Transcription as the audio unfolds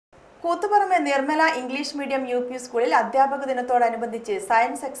Koothuparamba Nirmala English medium UP. സ്കൂളിൽ അധ്യാപക ദിനത്തോടനുബന്ധിച്ച്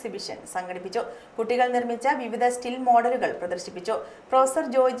സയൻസ് എക്സിബിഷൻ സംഘടിപ്പിച്ചു. കുട്ടികൾ നിർമ്മിച്ച വിവിധ സ്റ്റിൽ മോഡലുകൾ പ്രദർശിപ്പിച്ചു. പ്രൊഫസർ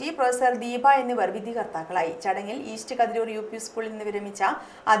ജോജി, പ്രൊഫസർ ദീപ എന്നിവർ വിധികർത്താക്കളായി. ചടങ്ങിൽ ഈസ്റ്റ് കതിരൂർ യു.പി. സ്കൂളിൽ നിന്ന് വിരമിച്ച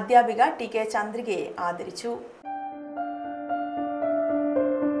അധ്യാപിക ടി.കെ. ചന്ദ്രികയെ ആദരിച്ചു.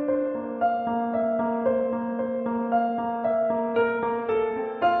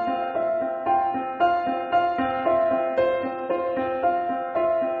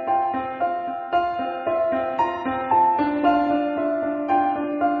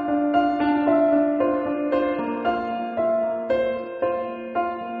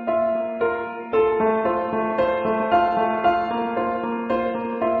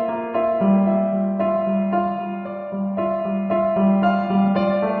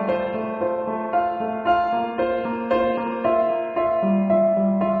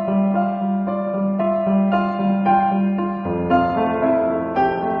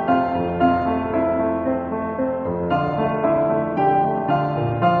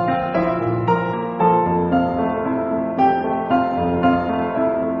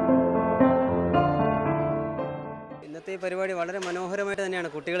 ഇന്നത്തെ പരിപാടി വളരെ മനോഹരമായിട്ട് തന്നെയാണ്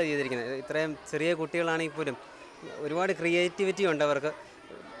കുട്ടികൾ ചെയ്തിരിക്കുന്നത്. ഇത്രയും ചെറിയ കുട്ടികളാണെങ്കിൽ പോലും ഒരുപാട് ക്രിയേറ്റിവിറ്റി ഉണ്ട് അവർക്ക്.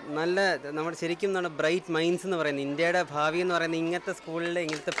 നല്ല നമ്മുടെ ശരിക്കും നമ്മുടെ ബ്രൈറ്റ് മൈൻഡ്സ് എന്ന് പറയുന്നത്, ഇന്ത്യയുടെ ഭാവി എന്ന് പറയുന്നത് ഇങ്ങനത്തെ സ്കൂളിലെ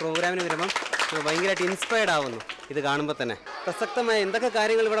ഇങ്ങനത്തെ പ്രോഗ്രാമിന് വരുമ്പം ഭയങ്കരമായിട്ട് ഇൻസ്പയർഡ് ആവുന്നു. ഇത് കാണുമ്പോൾ തന്നെ പ്രസക്തമായ എന്തൊക്കെ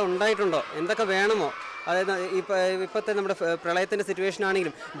കാര്യങ്ങൾ ഇവിടെ ഉണ്ടായിട്ടുണ്ടോ, എന്തൊക്കെ വേണമോ, അതായത് ഇപ്പോഴത്തെ നമ്മുടെ പ്രളയത്തിൻ്റെ സിറ്റുവേഷൻ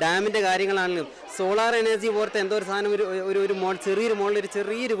ആണെങ്കിലും ഡാമിൻ്റെ കാര്യങ്ങളാണെങ്കിലും സോളാർ എനർജി പോലത്തെ എന്തോ ഒരു സാധനം ഒരു ചെറിയൊരു മോളിൽ ഒരു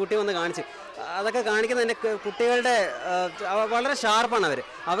ചെറിയൊരു കുട്ടി വന്ന് കാണിച്ച് അതൊക്കെ കാണിക്കുന്ന എൻ്റെ കുട്ടികളുടെ വളരെ ഷാർപ്പാണ്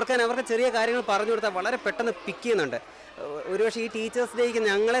അവർക്ക് ചെറിയ കാര്യങ്ങൾ പറഞ്ഞു കൊടുത്താൽ വളരെ പെട്ടെന്ന് പിക്ക് ചെയ്യുന്നുണ്ട്. ഒരുപക്ഷെ ഈ ടീച്ചേഴ്സ് ഡേക്ക്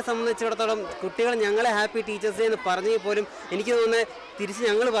ഞങ്ങളെ സംബന്ധിച്ചിടത്തോളം കുട്ടികൾ ഞങ്ങളെ ഹാപ്പി ടീച്ചേഴ്സ് ഡേ എന്ന് പറഞ്ഞെങ്കിൽ പോലും എനിക്ക് തോന്നുന്നത് തിരിച്ച്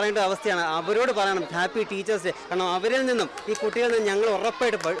ഞങ്ങൾ പറയേണ്ട അവസ്ഥയാണ്. അവരോട് പറയണം ഹാപ്പി ടീച്ചേഴ്സ് ഡേ. കാരണം അവരിൽ നിന്നും ഈ കുട്ടികളിൽ നിന്ന് ഞങ്ങൾ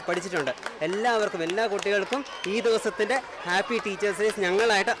ഉറപ്പായിട്ട് പഠിച്ചിട്ടുണ്ട്. എല്ലാവർക്കും, എല്ലാ കുട്ടികൾക്കും ഈ ദിവസത്തിൻ്റെ ഹാപ്പി ടീച്ചേഴ്സ് ഡേ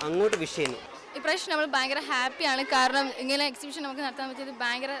ഞങ്ങളായിട്ട് അങ്ങോട്ട് വിഷ് ചെയ്യുന്നു. ഇപ്രാവശ്യം നമ്മൾ ഭയങ്കര ഹാപ്പിയാണ്. കാരണം ഇങ്ങനെ എക്സിബിഷൻ നമുക്ക് നടത്താൻ പറ്റിയത്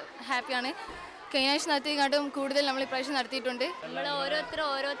ഭയങ്കര ഹാപ്പിയാണ്. കഴിഞ്ഞ ആഴ്ച നടത്തിയെക്കാട്ടും കൂടുതൽ നമ്മൾ ഇപ്രാവശ്യം നടത്തിയിട്ടുണ്ട്. നമ്മൾ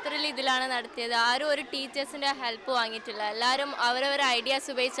ഓരോരുത്തരിൽ ഇതിലാണ് നടത്തിയത്. ആരും ഒരു ടീച്ചേഴ്സിൻ്റെ ഹെൽപ്പ് വാങ്ങിയിട്ടില്ല. എല്ലാവരും അവരവരുടെ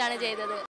ഐഡിയാസ് ഉപയോഗിച്ചാണ് ചെയ്തത്.